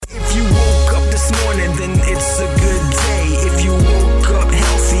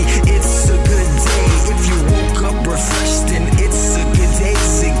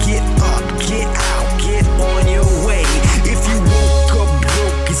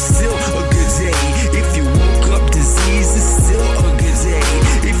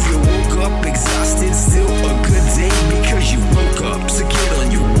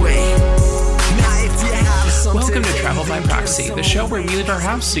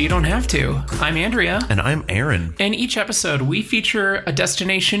so you don't have to. I'm Andrea. And I'm Aaron. In each episode, we feature a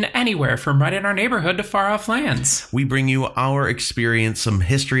destination anywhere from right in our neighborhood to far off lands. We bring you our experience, some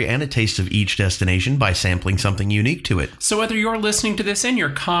history, and a taste of each destination by sampling something unique to it. So whether you're listening to this in your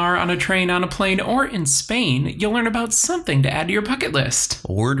car, on a train, on a plane, or in Spain, you'll learn about something to add to your bucket list.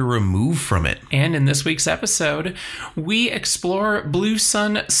 Or to remove from it. And in this week's episode, we explore Blue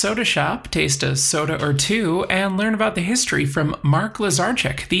Sun Soda Shop, taste a soda or two, and learn about the history from Mark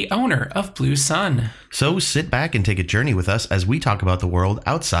Lazarchuk, the owner of Blue Sun. So sit back and take a journey with us as we talk about the world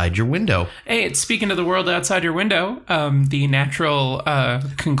outside your window. Hey, speaking of the world outside your window, the natural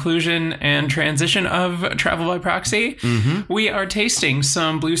conclusion and transition of Travel by Proxy, we are tasting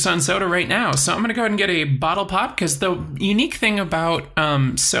some Blue Sun soda right now. So I'm going to go ahead and get a bottle pop, because the unique thing about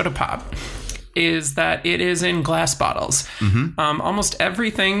soda pop is that it is in glass bottles. Almost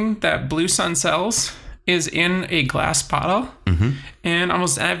everything that Blue Sun sells is in a glass bottle, and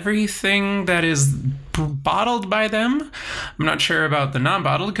almost everything that is bottled by them, I'm not sure about the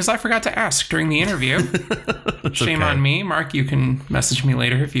non-bottled because I forgot to ask during the interview. Shame on me. Mark, you can message me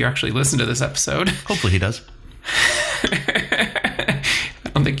later if you actually listen to this episode. Hopefully he does. I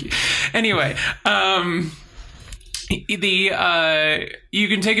don't think you... Anyway, you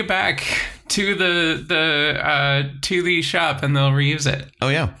can take it back to the shop and they'll reuse it. Oh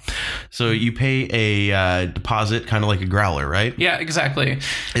yeah, so you pay a deposit, kind of like a growler, right? Yeah, exactly.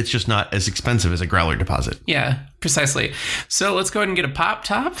 It's just not as expensive as a growler deposit. Yeah, precisely. So let's go ahead and get a pop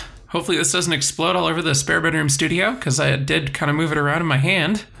top. Hopefully this doesn't explode all over the spare bedroom studio, because I did kind of move it around in my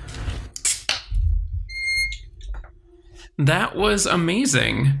hand. That was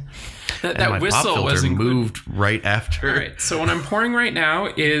amazing. That whistle was moved right after. All right, so what I'm pouring right now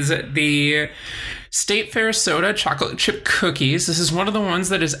is the State Fair Soda chocolate chip cookies. This is one of the ones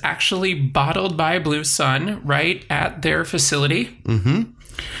that is actually bottled by Blue Sun right at their facility.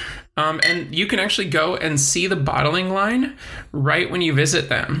 And you can actually go and see the bottling line right when you visit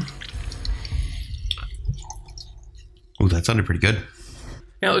them. Oh, that sounded pretty good.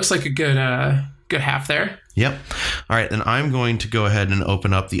 Yeah, it looks like a good half there. Yep. All right. And I'm going to go ahead and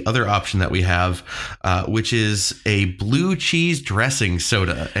open up the other option that we have, which is a blue cheese dressing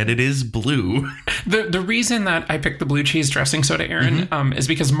soda. And it is blue. The reason that I picked the blue cheese dressing soda, Aaron, is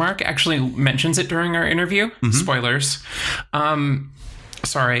because Mark actually mentions it during our interview. Spoilers.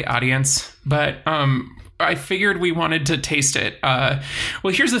 Sorry, audience. But I figured we wanted to taste it.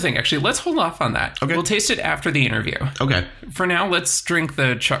 Well, here's the thing. Actually, let's hold off on that. Okay. We'll taste it after the interview. Okay. For now, let's drink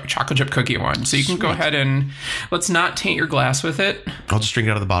the chocolate chip cookie one. So you can go ahead and let's not taint your glass with it. I'll just drink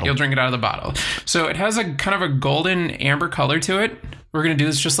it out of the bottle. You'll drink it out of the bottle. So it has a kind of a golden amber color to it. We're going to do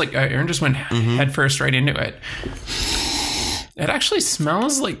this just like Aaron just went head first right into it. It actually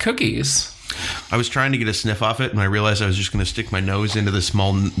smells like cookies. I was trying to get a sniff off it, and I realized I was just going to stick my nose into the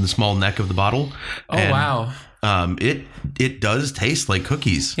small neck of the bottle. Oh, and, wow. It does taste like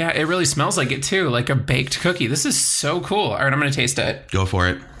cookies. Yeah, it really smells like it, too, like a baked cookie. This is so cool. All right, I'm going to taste it. Go for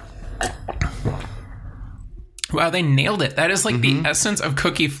it. Wow, they nailed it. That is like the essence of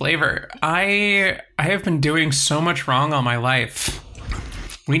cookie flavor. I have been doing so much wrong all my life.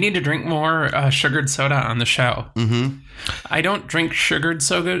 We need to drink more sugared soda on the show. I don't drink sugared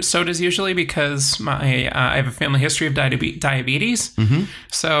sodas usually because I have a family history of diabetes.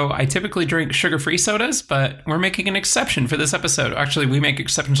 So I typically drink sugar-free sodas, but we're making an exception for this episode. Actually, we make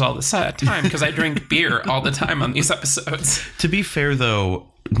exceptions all the time because I drink beer all the time on these episodes. To be fair,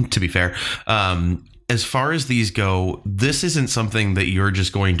 as far as these go, this isn't something that you're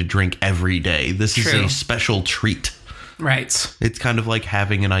just going to drink every day. This is a special treat. Right. It's kind of like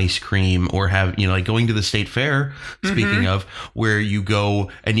having an ice cream or like going to the state fair, speaking of, where you go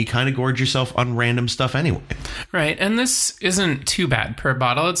and you kind of gorge yourself on random stuff anyway. Right. And this isn't too bad per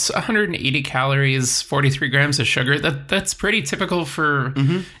bottle. It's 180 calories, 43 grams of sugar. That's pretty typical for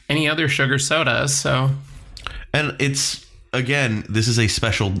any other sugar soda. So, and it's, again, this is a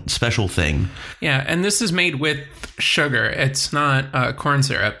special thing. Yeah. And this is made with sugar. It's not corn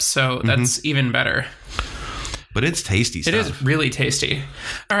syrup. So that's even better. But it's tasty stuff. It is really tasty.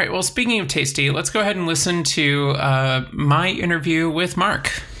 All right. Well, speaking of tasty, let's go ahead and listen to my interview with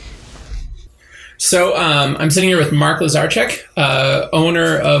Mark. So I'm sitting here with Mark Lazarchuk,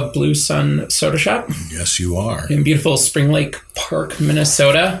 owner of Blue Sun Soda Shop. Yes, you are. In beautiful Spring Lake Park,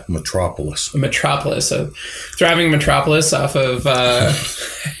 Minnesota. Metropolis. A thriving metropolis off of...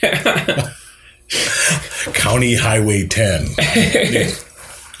 County Highway 10.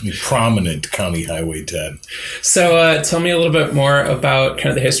 Prominent County Highway 10. So tell me a little bit more about kind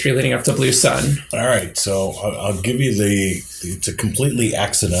of the history leading up to Blue Sun. All right. So I'll give you it's a completely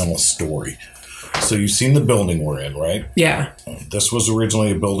accidental story. So you've seen the building we're in, right? Yeah. This was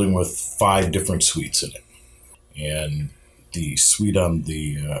originally a building with 5 different suites in it. And the suite on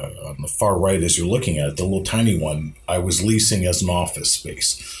the far right, as you're looking at it, the little tiny one, I was leasing as an office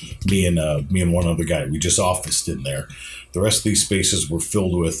space. Me and one other guy, we just officed in there. The rest of these spaces were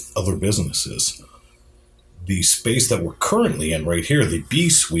filled with other businesses. The space that we're currently in right here, the B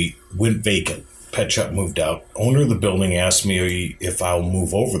suite, went vacant. Pet Shop moved out. Owner of the building asked me if I'll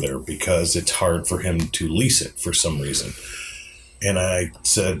move over there because it's hard for him to lease it for some reason. And I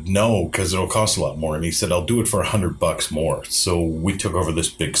said no, because it'll cost a lot more. And he said, I'll do it for $100 more. So we took over this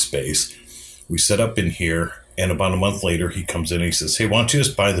big space. We set up in here. And about a month later, he comes in and he says, hey, why don't you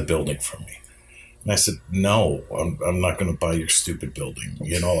just buy the building from me? And I said, no, I'm not going to buy your stupid building.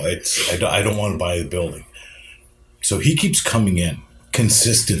 You know, I don't want to buy the building. So he keeps coming in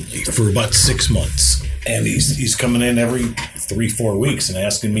consistently for about 6 months. And he's coming in every 3-4 weeks and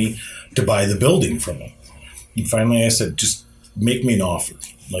asking me to buy the building from him. And finally I said, just make me an offer.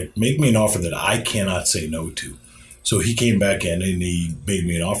 Like, make me an offer that I cannot say no to. So he came back in and he made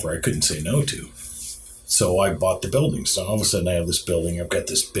me an offer I couldn't say no to. So I bought the building. So all of a sudden I have this building. I've got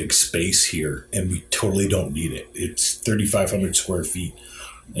this big space here and we totally don't need it. It's 3,500 square feet.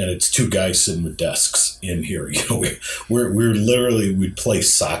 And it's 2 guys sitting with desks in here. You know, we're literally, we'd play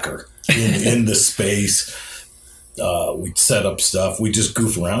soccer in the space. We'd set up stuff. We just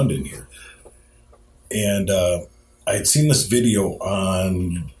goof around in here. And I had seen this video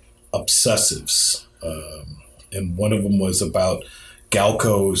on obsessives. And one of them was about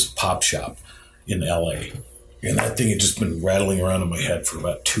Galco's Pop Shop in LA. And that thing had just been rattling around in my head for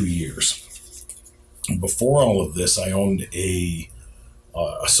about 2 years. And before all of this, I owned a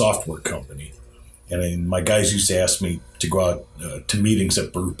software company. And my guys used to ask me to go out to meetings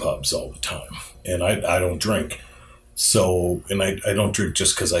at brew pubs all the time. And I don't drink. So, and I don't drink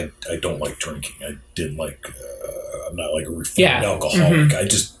just because I don't like drinking. I'm not like a reformed alcoholic. I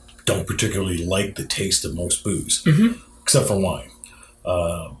just don't particularly like the taste of most booze, except for wine.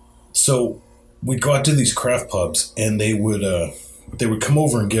 So we'd go out to these craft pubs and they would come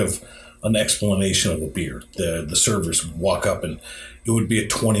over and give an explanation of a beer. The servers would walk up and it would be a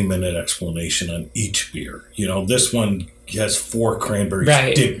 20-minute explanation on each beer. You know, this one has 4 cranberries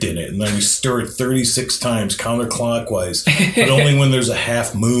dipped in it, and then we stir it 36 times counterclockwise, but only when there's a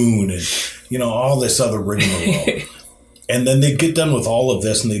half moon and, you know, all this other rigmarole. And then they'd get done with all of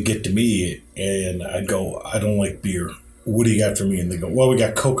this and they'd get to me and I'd go, I don't like beer. What do you got for me? And they go, well, we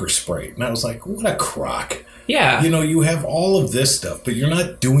got Coke or Sprite. And I was like, what a crock. Yeah. You know, you have all of this stuff, but you're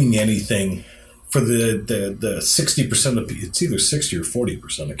not doing anything for the 60% of people. It's either 60 or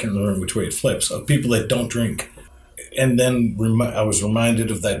 40%. I can't remember which way it flips, of people that don't drink. And then I was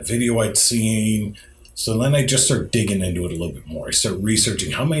reminded of that video I'd seen. So then I just start digging into it a little bit more. I start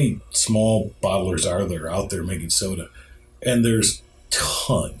researching how many small bottlers are there out there making soda. And there's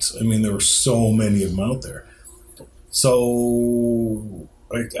tons. I mean, there are so many of them out there. So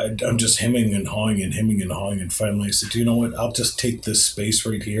I'm just hemming and hawing. And finally I said, you know what? I'll just take this space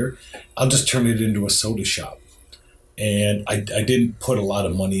right here. I'll just turn it into a soda shop. And I didn't put a lot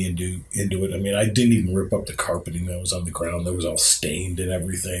of money into it. I mean, I didn't even rip up the carpeting that was on the ground. That was all stained and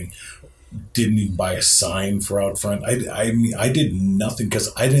everything. Didn't even buy a sign for out front. I mean, I did nothing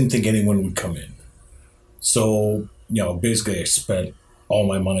because I didn't think anyone would come in. So, you know, basically I spent all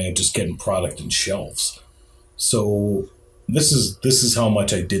my money on just getting product and shelves. So this is how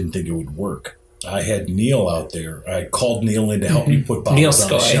much I didn't think it would work. I had Neil out there. I called Neil in to help me put bottles on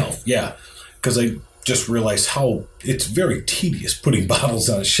the shelf. Yeah, because I just realized how it's very tedious putting bottles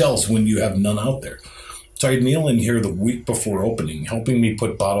on shelves when you have none out there. So I had Neil in here the week before opening, helping me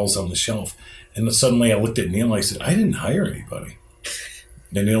put bottles on the shelf. And then suddenly I looked at Neil and I said, I didn't hire anybody.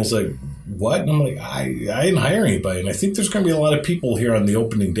 And Neil's like, what? And I'm like, I didn't hire anybody. And I think there's going to be a lot of people here on the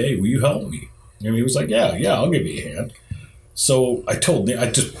opening day. Will you help me? And he was like, yeah, I'll give you a hand. So I told Neil,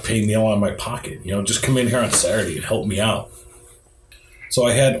 I just paid Neil out of my pocket, you know, just come in here on Saturday and help me out. So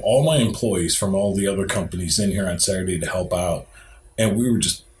I had all my employees from all the other companies in here on Saturday to help out. And we were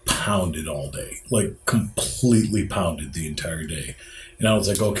just pounded all day, like completely pounded the entire day. And I was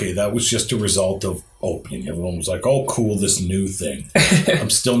like, okay, that was just a result of opening. Everyone was like, oh, cool, this new thing. I'm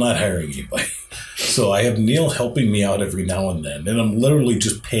still not hiring anybody. So I have Neil helping me out every now and then. And I'm literally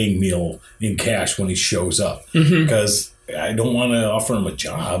just paying Neil in cash when he shows up because I don't want to offer him a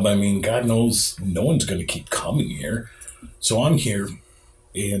job. I mean, God knows no one's going to keep coming here. So I'm here,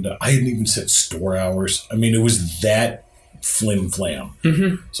 and I hadn't even set store hours. I mean, it was that flim-flam.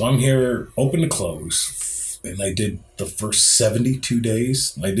 So I'm here open to close, and I did the first 72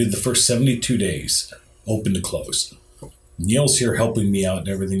 days. Open to close. Neil's here helping me out and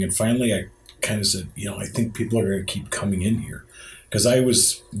everything, and finally I kind of said, I think people are going to keep coming in here.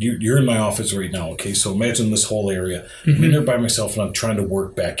 Because you're in my office right now, okay? So imagine this whole area. I'm in there by myself, and I'm trying to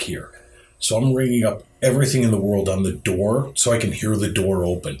work back here. So I'm ringing up everything in the world on the door so I can hear the door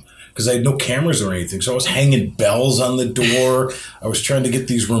open. Because I had no cameras or anything. So I was hanging bells on the door. I was trying to get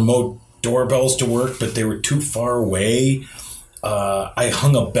these remote doorbells to work, but they were too far away. I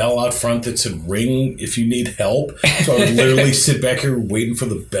hung a bell out front that said, ring if you need help. So I would literally sit back here waiting for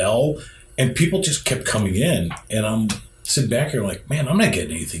the bell. And people just kept coming in. And I'm sitting back here like, man, I'm not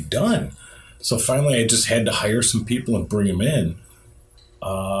getting anything done. So finally I just had to hire some people and bring them in.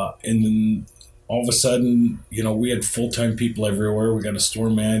 And then all of a sudden, we had full-time people everywhere. We got a store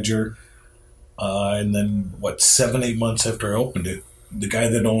manager. And then, 7-8 months after I opened it, the guy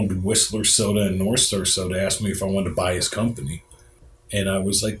that owned Whistler Soda and North Star Soda asked me if I wanted to buy his company. And I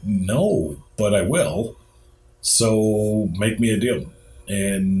was like, no, but I will. So make me a deal.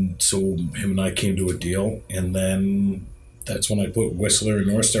 And so him and I came to a deal. And then that's when I put Whistler and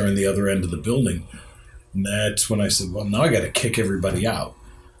North Star in the other end of the building. And that's when I said, well, now I got to kick everybody out.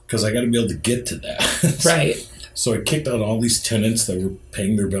 Because I got to be able to get to that. Right. So I kicked out all these tenants that were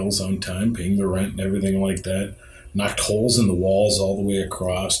paying their bills on time, paying their rent and everything like that. Knocked holes in the walls all the way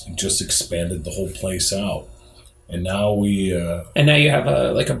across and just expanded the whole place out. And now we... and now you have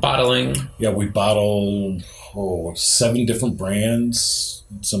a bottling... Yeah, we bottle 7 different brands,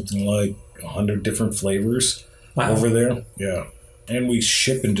 something like 100 different flavors over there. Yeah. And we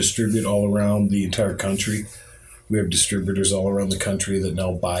ship and distribute all around the entire country. We have distributors all around the country that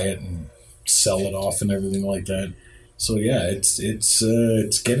now buy it and sell it off and everything like that. So yeah,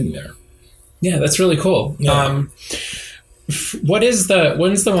 it's getting there. Yeah, that's really cool. Yeah. When's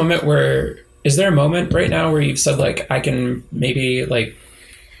the moment where, is there a moment right now where you've said I can maybe like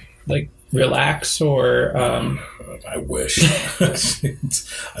relax or I wish.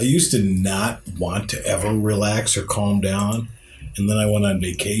 I used to not want to ever relax or calm down, and then I went on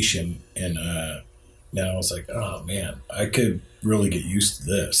vacation and now I was like, oh man, I could really get used to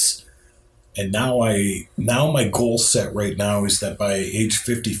this. And now my goal set right now is that by age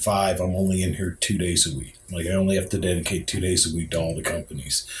 55, I'm only in here 2 days a week. I only have to dedicate 2 days a week to all the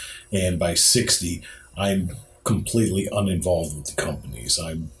companies. And by 60, I'm completely uninvolved with the companies.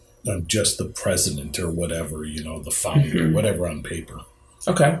 I'm just the president or whatever, the founder, whatever on paper.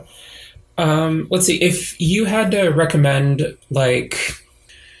 Okay. Let's see. If you had to recommend,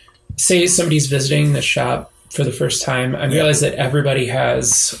 say somebody's visiting the shop for the first time, I realize that everybody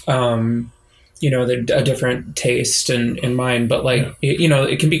has, a different taste in mind, but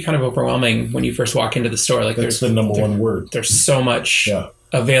it can be kind of overwhelming when you first walk into the store. That's the number one word. There's so much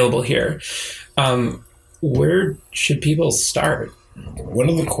available here. Where should people start? One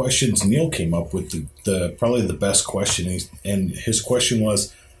of the questions Neil came up with, the probably the best question, and his question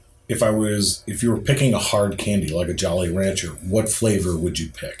was, if you were picking a hard candy like a Jolly Rancher, what flavor would you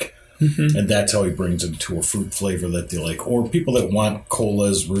pick? Mm-hmm. And that's how he brings them to a fruit flavor that they like. Or people that want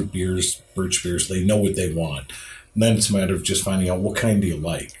colas, root beers, birch beers, they know what they want. And then it's a matter of just finding out what kind do you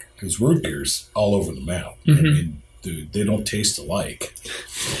like. Because root beer's all over the map. Mm-hmm. I mean, they don't taste alike.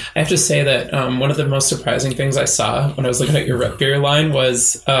 I have to say that one of the most surprising things I saw when I was looking at your root beer line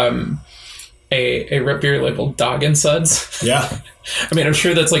was a root beer labeled Dog and Suds. Yeah. I mean, I'm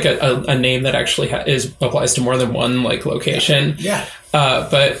sure that's a name that actually applies to more than one location. Yeah.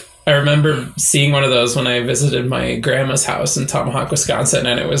 But I remember seeing one of those when I visited my grandma's house in Tomahawk, Wisconsin,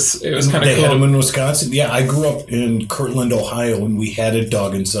 and it was kind of cool. They had them in Wisconsin? Yeah, I grew up in Kirtland, Ohio, and we had a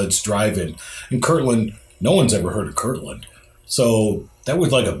Dog and Suds drive-in. In Kirtland, no one's ever heard of Kirtland. So that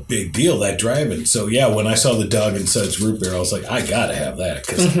was a big deal, that drive-in. So yeah, when I saw the Dog and Suds root beer, I was like, I gotta have that,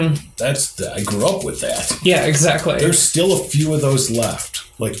 because I grew up with that. Yeah, exactly. There's still a few of those left.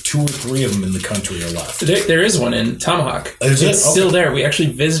 2 or 3 of them in the country are left. There is one in Tomahawk. Is it's still there. We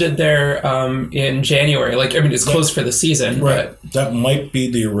actually visited there in January. It's closed for the season. Right. But that might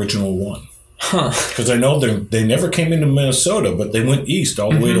be the original one. Huh. Because I know they never came into Minnesota, but they went east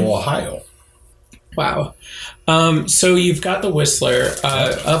all the way to Ohio. Wow. So you've got the Whistler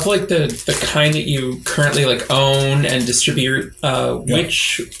of the kind that you currently own and distribute.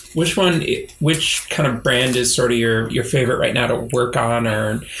 Which kind of brand is sort of your favorite right now to work on?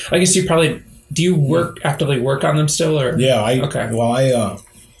 Or I guess you probably do you actively work on them still? Or yeah,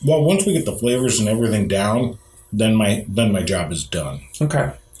 well, once we get the flavors and everything down, then my job is done.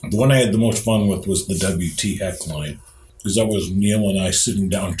 Okay. The one I had the most fun with was the WT Heck line. Because that was Neil and I sitting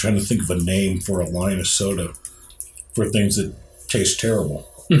down trying to think of a name for a line of soda for things that taste terrible.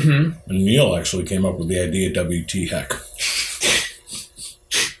 Mm-hmm. And Neil actually came up with the idea of WT Heck.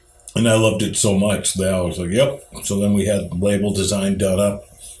 And I loved it so much that I was like, yep. So then we had the label design done up.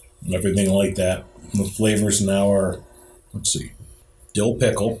 and everything like that. The flavors now are, let's see, dill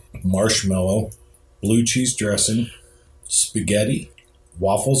pickle, marshmallow, blue cheese dressing, spaghetti,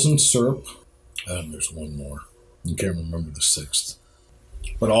 waffles and syrup. There's one more. I can't remember the sixth.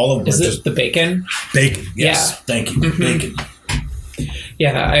 But all of them Is are it just the bacon? bacon. Yes, Yeah. thank you. Bacon.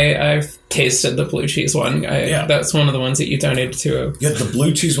 Yeah, I've tasted the blue cheese one. That's one of the ones that you donated to. Yeah, the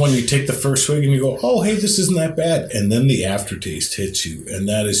blue cheese one, you take the first swig and you go, oh, hey, this isn't that bad. And then the aftertaste hits you, and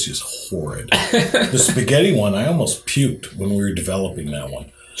that is just horrid. The spaghetti one, I almost puked when we were developing that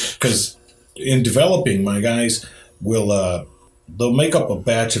one. Because in developing, my guys will, they'll make up a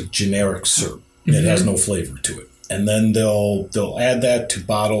batch of generic syrup that has no flavor to it. And then they'll add that to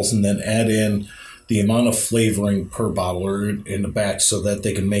bottles and then add in the amount of flavoring per bottle or in the batch so that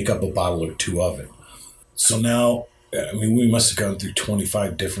they can make up a bottle or two of it. So now, I mean, we must have gone through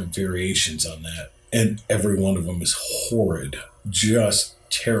 25 different variations on that. And every one of them is horrid. Just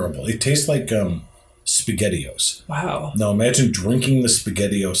terrible. It tastes like SpaghettiOs. Wow. Now imagine drinking the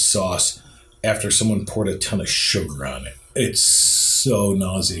SpaghettiOs sauce after someone poured a ton of sugar on it. It's so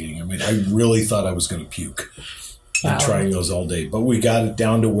nauseating. I mean, I really thought I was going to puke. Wow. Trying those all day, but we got it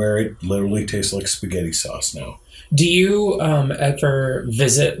down to where it literally tastes like spaghetti sauce now. Do you ever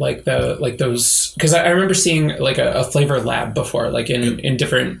visit like those? Because I remember seeing like a flavor lab before, like in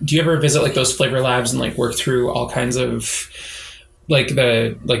different. Do you ever visit like those flavor labs and like work through all kinds of like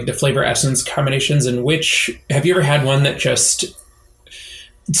the flavor essence combinations? And which have you ever had one that just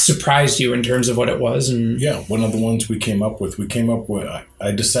surprised you in terms of what it was? And yeah, one of the ones we came up with,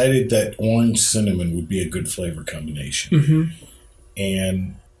 I decided that orange cinnamon would be a good flavor combination.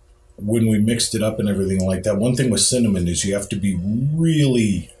 And when we mixed it up and everything like that, one thing with cinnamon is you have to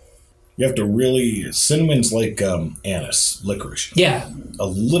really, cinnamon's like anise, licorice. Yeah. A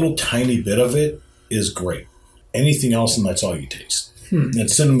little tiny bit of it is great. Anything else, and that's all you taste.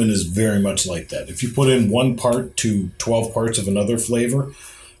 And cinnamon is very much like that. If you put in 1 part to 12 parts of another flavor,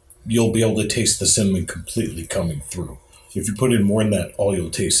 you'll be able to taste the cinnamon completely coming through. If you put in more than that, all you'll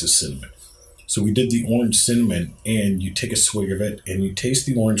taste is cinnamon. So we did the orange cinnamon, and you take a swig of it, and you taste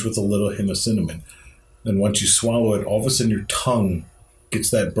the orange with a little hint of cinnamon. Then once you swallow it, all of a sudden your tongue gets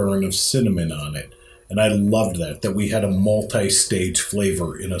that burn of cinnamon on it. And I loved that we had a multi-stage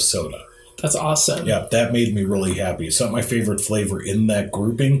flavor in a soda. That's awesome. Yeah, that made me really happy. It's not my favorite flavor in that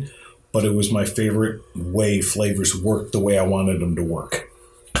grouping, but it was my favorite way flavors worked the way I wanted them to work.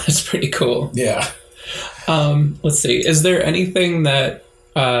 That's pretty cool. Yeah. Let's see. Is there anything that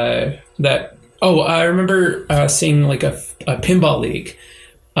I remember seeing like a pinball league.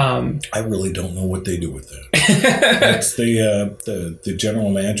 I really don't know what they do with that. That's the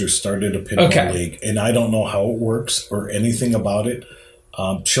general manager started a pinball league, and I don't know how it works or anything about it.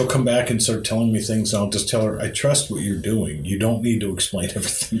 She'll come back and start telling me things, and I'll just tell her, I trust what you're doing. You don't need to explain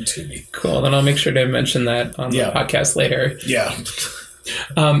everything to me. Cool. Then I'll make sure to mention that on the podcast later. Yeah.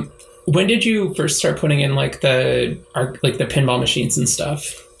 When did you first start putting in like the pinball machines and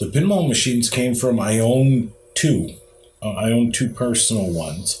stuff? The pinball machines came from, I own two. I own 2 personal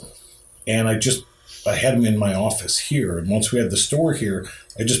ones. And I had them in my office here. And once we had the store here,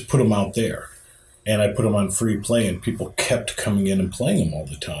 I just put them out there. And I put them on free play, and people kept coming in and playing them all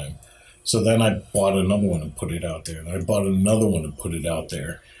the time. So then I bought another one and put it out there. And I bought another one and put it out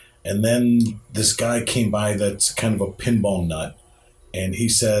there. And then this guy came by that's kind of a pinball nut. And he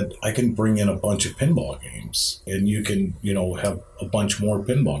said, I can bring in a bunch of pinball games. And you can, have a bunch more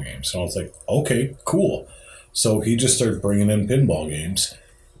pinball games. And I was like, okay, cool. So he just started bringing in pinball games.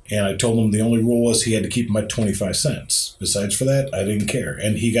 And I told him the only rule was he had to keep them at 25 cents. Besides for that, I didn't care.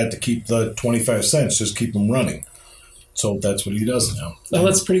 And he got to keep the 25 cents, just keep them running. So that's what he does now. Oh,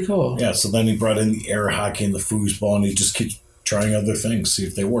 that's pretty cool. Yeah, so then he brought in the air hockey and the foosball, and he just keeps trying other things, see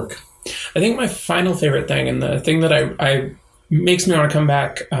if they work. I think my final favorite thing, and the thing that I makes me want to come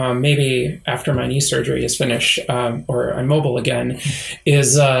back maybe after my knee surgery is finished or I'm mobile again,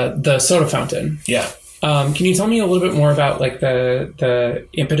 is the soda fountain. Yeah. Can you tell me a little bit more about like the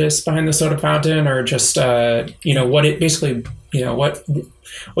impetus behind the soda fountain, or just what it basically what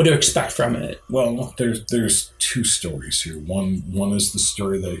to expect from it? Well, there's 2 stories here. One is the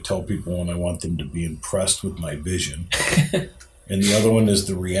story that I tell people when I want them to be impressed with my vision, and the other one is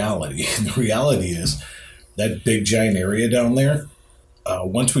the reality. And the reality is that big giant area down there.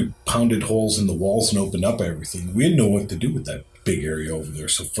 Once we pounded holes in the walls and opened up everything, we didn't know what to do with that big area over there.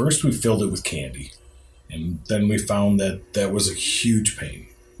 So first we filled it with candy. And then we found that was a huge pain.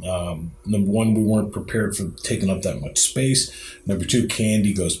 Number 1, we weren't prepared for taking up that much space. Number 2,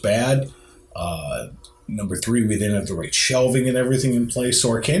 candy goes bad. Number 3, we didn't have the right shelving and everything in place. So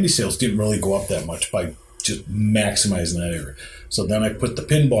our candy sales didn't really go up that much by just maximizing that area. So then I put the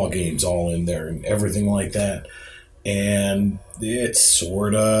pinball games all in there and everything like that. And it's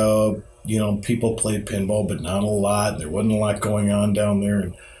sort of, people played pinball, but not a lot. There wasn't a lot going on down there.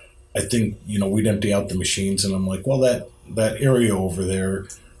 And I think, we'd empty out the machines, and I'm like, well, that area over there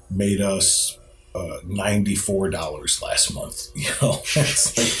made us $94 last month.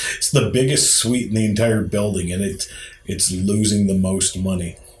 It's the biggest suite in the entire building, and it's losing the most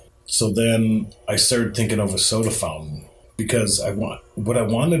money. So then I started thinking of a soda fountain, because what I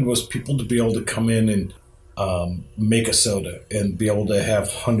wanted was people to be able to come in and make a soda and be able to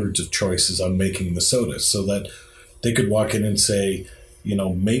have hundreds of choices on making the soda, so that they could walk in and say,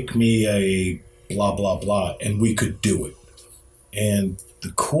 make me a blah, blah, blah, and we could do it. And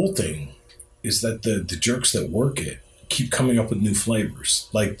the cool thing is that the jerks that work it keep coming up with new flavors.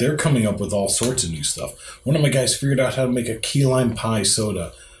 Like, they're coming up with all sorts of new stuff. One of my guys figured out how to make a key lime pie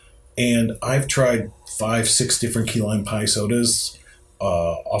soda, and I've tried 5-6 different key lime pie sodas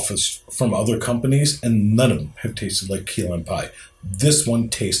from other companies, and none of them have tasted like key lime pie. This one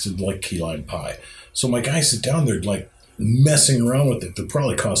tasted like key lime pie. So my guys sit down there like messing around with it. They're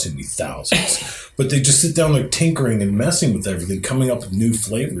probably costing me thousands, but they just sit down there tinkering and messing with everything, coming up with new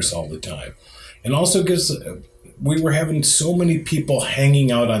flavors all the time. And also because we were having so many people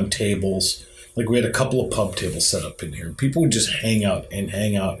hanging out on tables. Like, we had a couple of pub tables set up in here. People would just hang out and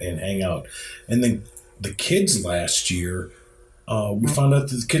hang out and hang out. And then the kids last year, we found out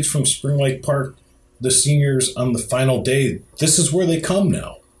that the kids from Spring Lake Park, the seniors, on the final day, this is where they come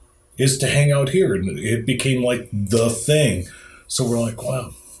now, is to hang out here. And it became like the thing. So we're like,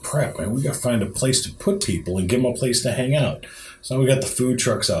 wow, crap, man, we got to find a place to put people and give them a place to hang out. So we got the food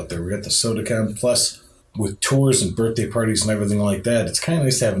trucks out there. We got the SodaCon, plus with tours and birthday parties and everything like that, it's kind of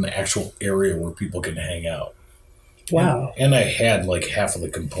nice to have an actual area where people can hang out. Wow. And I had like half of the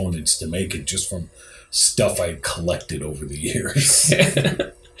components to make it just from stuff I'd collected over the years.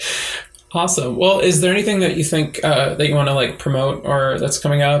 Awesome. Well, is there anything that you think that you want to like promote or that's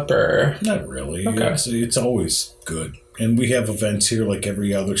coming up, or? Not really. Okay. It's always good. And we have events here like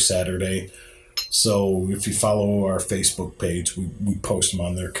every other Saturday. So if you follow our Facebook page, we post them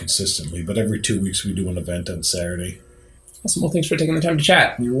on there consistently. But every 2 weeks we do an event on Saturday. Awesome. Well, thanks for taking the time to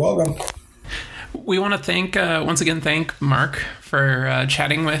chat. You're welcome. We want to once again thank Mark for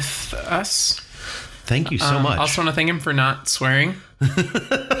chatting with us. Thank you so much. I also want to thank him for not swearing.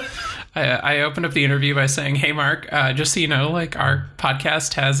 I opened up the interview by saying, hey, Mark, just so you know, like, our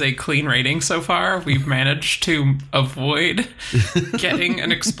podcast has a clean rating so far. We've managed to avoid getting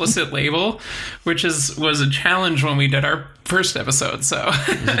an explicit label, which was a challenge when we did our first episode. So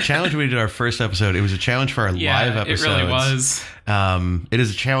it was a challenge when we did our first episode. It was a challenge for our live episodes. It really was. It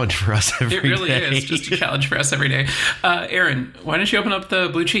is a challenge for us every day. It really is just a challenge for us every day. Aaron, why don't you open up the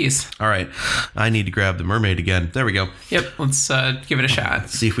blue cheese? All right. I need to grab the mermaid again. There we go. Yep. Let's give it a shot.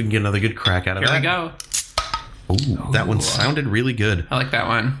 See if we can get another good crack out of that. Here we go. Ooh, that one sounded really good. I like that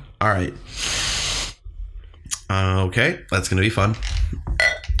one. All right. Okay. That's going to be fun.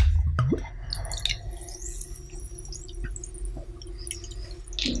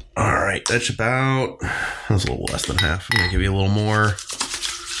 All right. That's a little less than half. I'm going to give you a little more.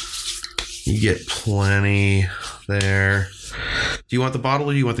 You get plenty there. Do you want the bottle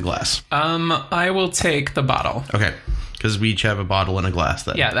or do you want the glass? I will take the bottle. Okay. Because we each have a bottle and a glass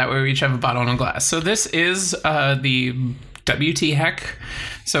then. Yeah, that way we each have a bottle and a glass. So this is the WT Heck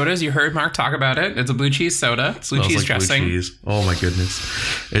sodas. You heard Mark talk about it. It's a blue cheese soda. It's blue cheese like dressing. Blue cheese. Oh my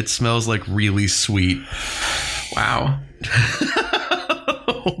goodness. It smells like really sweet. Wow.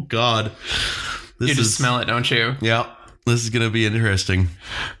 Oh God. You just smell it, don't you? Yeah. This is going to be interesting.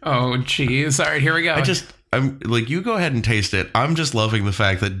 Oh, geez. All right, here we go. I'm like, you go ahead and taste it. I'm just loving the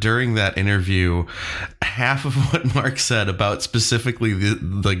fact that during that interview, half of what Mark said about specifically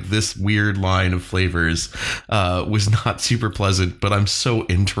this weird line of flavors was not super pleasant, but I'm so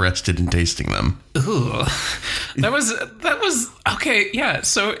interested in tasting them. Ooh, that was okay. Yeah,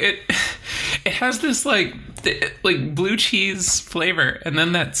 so it has this like blue cheese flavor, and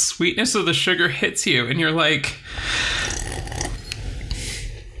then that sweetness of the sugar hits you, and you're like,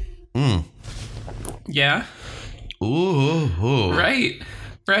 yeah. Ooh. Right.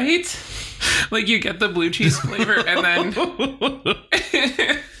 Like, you get the blue cheese flavor, and then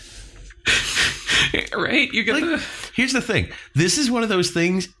right, you get Here's the thing. This is one of those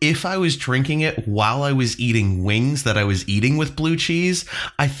things, if I was drinking it while I was eating wings that I was eating with blue cheese,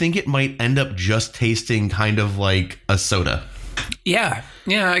 I think it might end up just tasting kind of like a soda. Yeah,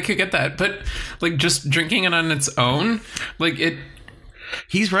 I could get that. But like, just drinking it on its own, like it...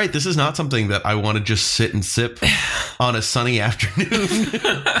 He's right. This is not something that I want to just sit and sip on a sunny afternoon.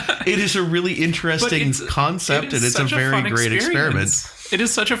 It is a really interesting concept, and it's a very great experiment. It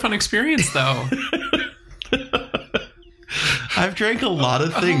is such a fun experience, though. I've drank a lot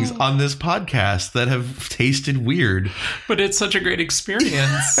of things on this podcast that have tasted weird. But it's such a great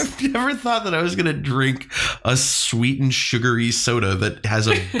experience. I've never thought that I was going to drink a sweetened, sugary soda that has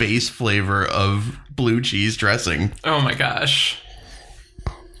a base flavor of blue cheese dressing. Oh my gosh.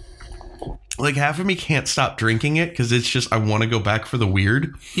 Like, half of me can't stop drinking it because it's just, I want to go back for the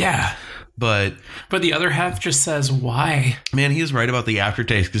weird. Yeah. But the other half just says, why? Man, he is right about the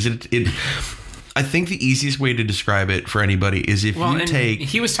aftertaste, because it I think the easiest way to describe it for anybody is if you take...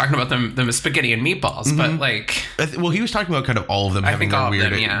 He was talking about the spaghetti and meatballs, but like... Well, he was talking about kind of all of them having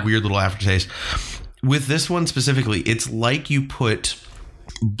their weird little aftertaste. With this one specifically, it's like you put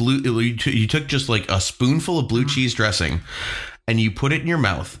you took just like a spoonful of blue cheese dressing and you put it in your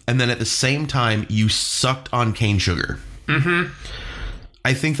mouth, and then at the same time you sucked on cane sugar. Mm-hmm.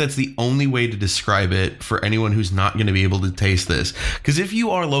 I think that's the only way to describe it for anyone who's not going to be able to taste this. Because if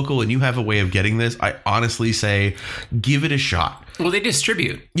you are local and you have a way of getting this, I honestly say give it a shot. Well, they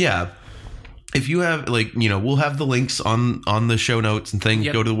distribute. Yeah. If you have, like, you know, we'll have the links on the show notes and things.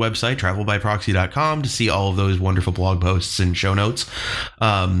 Yep. Go to the website, travelbyproxy.com, to see all of those wonderful blog posts and show notes.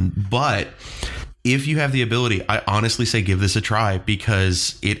 But if you have the ability, I honestly say give this a try,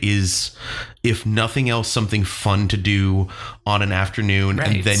 because it is, if nothing else, something fun to do on an afternoon.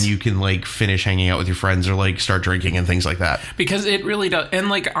 Right. And then you can like finish hanging out with your friends or like start drinking and things like that. Because it really does. And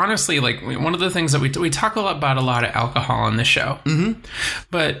like, honestly, like one of the things that we talk about a lot of alcohol on this show. Mm-hmm.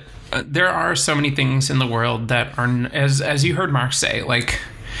 But there are so many things in the world that are, as you heard Mark say, like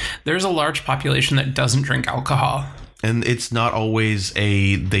there's a large population that doesn't drink alcohol. And it's not always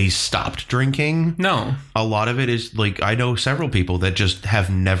they stopped drinking. No. A lot of it is like, I know several people that just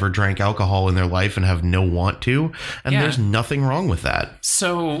have never drank alcohol in their life and have no want to. And there's nothing wrong with that.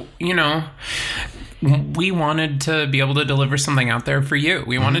 So, you know, we wanted to be able to deliver something out there for you.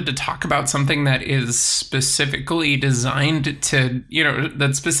 We wanted to talk about something that is specifically designed to, you know,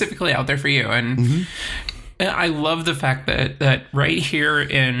 that's specifically out there for you. And I love the fact that right here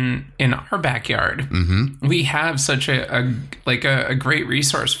in our backyard, we have such a great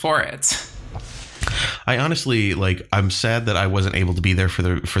resource for it. I honestly, like, I'm sad that I wasn't able to be there for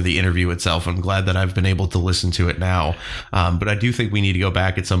the interview itself. I'm glad that I've been able to listen to it now. But I do think we need to go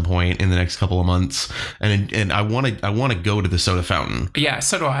back at some point in the next couple of months. And I want to go to the soda fountain. Yeah,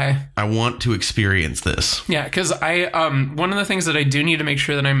 so do I. I want to experience this. Yeah, because one of the things that I do need to make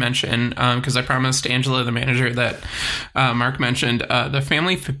sure that I mention, because I promised Angela, the manager, that Mark mentioned, the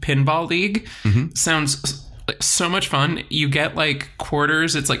Family Pinball League sounds so much fun. You get like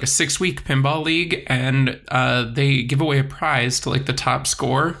quarters. It's like a 6-week pinball league, and they give away a prize to like the top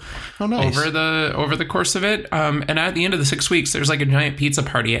score over the course of it. And at the end of the 6 weeks, there's like a giant pizza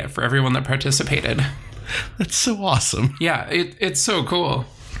party for everyone that participated. That's so awesome. Yeah, it's so cool.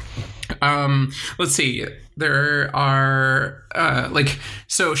 Let's see. There are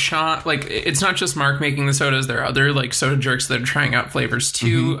Sean, like, it's not just Mark making the sodas. There are other like soda jerks that are trying out flavors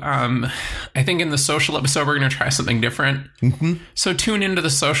too. I think in the social episode we're going to try something different. So tune into the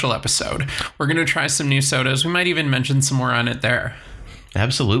social episode. We're going to try some new sodas. We might even mention some more on it there.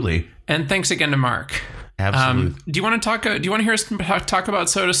 Absolutely. And thanks again to Mark. Absolutely. Do you want to hear us talk about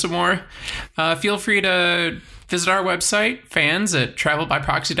soda some more? Feel free to visit our website,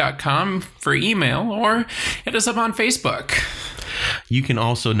 fans@travelbyproxy.com, for email, or hit us up on Facebook. You can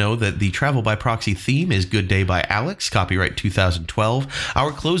also know that the Travel by Proxy theme is Good Day by Alex, copyright 2012.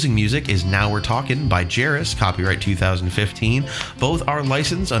 Our closing music is Now We're Talking by Jairus, copyright 2015. Both are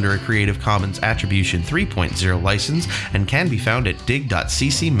licensed under a Creative Commons Attribution 3.0 license and can be found at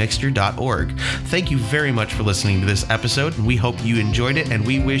dig.ccmixter.org. Thank you very much for listening to this episode, and we hope you enjoyed it, and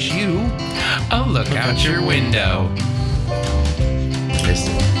we wish you a look out your window.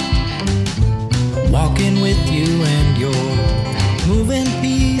 Walking with you and you're moving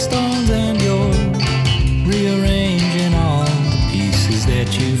piece stones, and you're rearranging all the pieces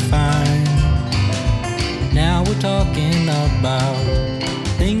that you find. Now we're talking about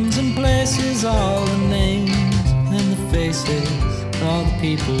things and places, all the names and the faces, all the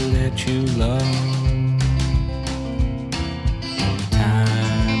people that you love.